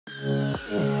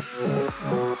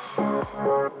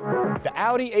The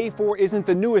Audi A4 isn't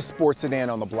the newest sports sedan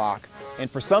on the block, and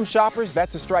for some shoppers,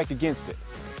 that's a strike against it.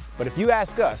 But if you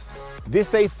ask us,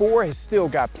 this A4 has still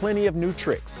got plenty of new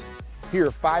tricks. Here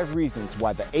are 5 reasons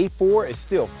why the A4 is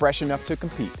still fresh enough to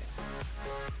compete.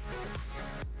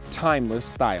 Timeless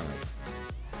styling.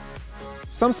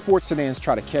 Some sports sedans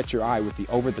try to catch your eye with the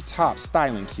over-the-top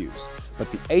styling cues,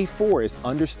 but the A4 is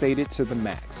understated to the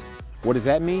max. What does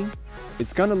that mean?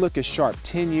 It's gonna look as sharp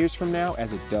 10 years from now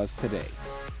as it does today.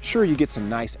 Sure, you get some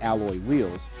nice alloy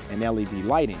wheels and LED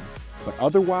lighting, but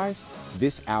otherwise,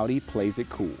 this Audi plays it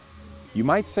cool. You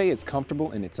might say it's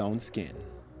comfortable in its own skin.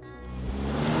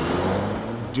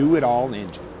 Do-it-all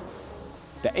engine.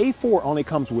 The A4 only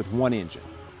comes with one engine,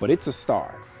 but it's a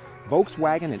star.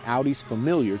 Volkswagen and Audi's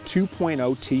familiar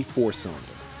 2.0 T 4-cylinder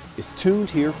is tuned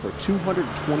here for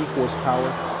 220 horsepower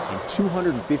and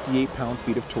 258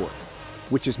 pound-feet of torque,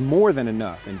 which is more than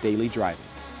enough in daily driving.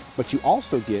 But you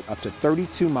also get up to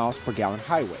 32 miles per gallon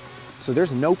highway, so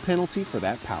there's no penalty for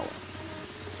that power.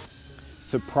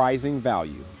 Surprising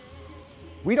value.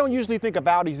 We don't usually think of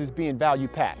Audis as being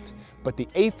value-packed, but the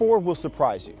A4 will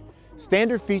surprise you.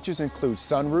 Standard features include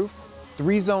sunroof,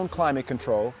 3-zone climate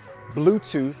control,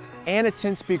 Bluetooth, and a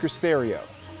 10-speaker stereo.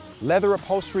 Leather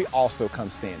upholstery also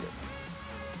comes standard.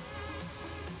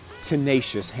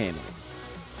 Tenacious handling.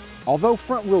 Although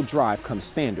front-wheel drive comes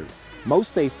standard,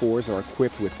 most A4s are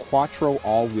equipped with Quattro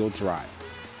all-wheel drive.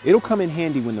 It'll come in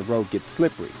handy when the road gets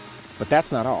slippery, but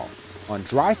that's not all. On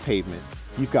dry pavement,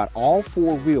 you've got all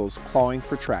 4 wheels clawing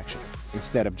for traction,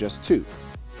 instead of just 2.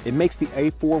 It makes the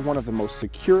A4 one of the most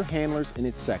secure handlers in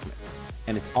its segment,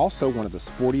 and it's also one of the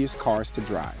sportiest cars to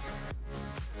drive.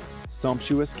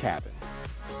 Sumptuous cabin.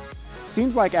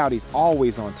 Seems like Audi's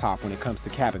always on top when it comes to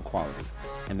cabin quality,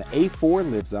 and the A4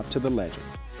 lives up to the legend.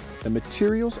 The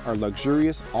materials are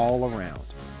luxurious all around,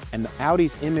 and the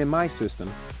Audi's MMI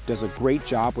system does a great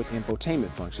job with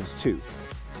infotainment functions too.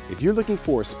 If you're looking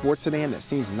for a sports sedan that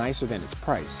seems nicer than its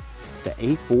price, the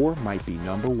A4 might be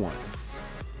number 1.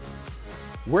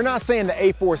 We're not saying the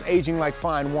A4 is aging like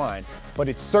fine wine, but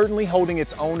it's certainly holding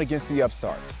its own against the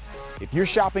upstarts. If you're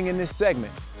shopping in this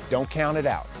segment, don't count it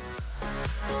out.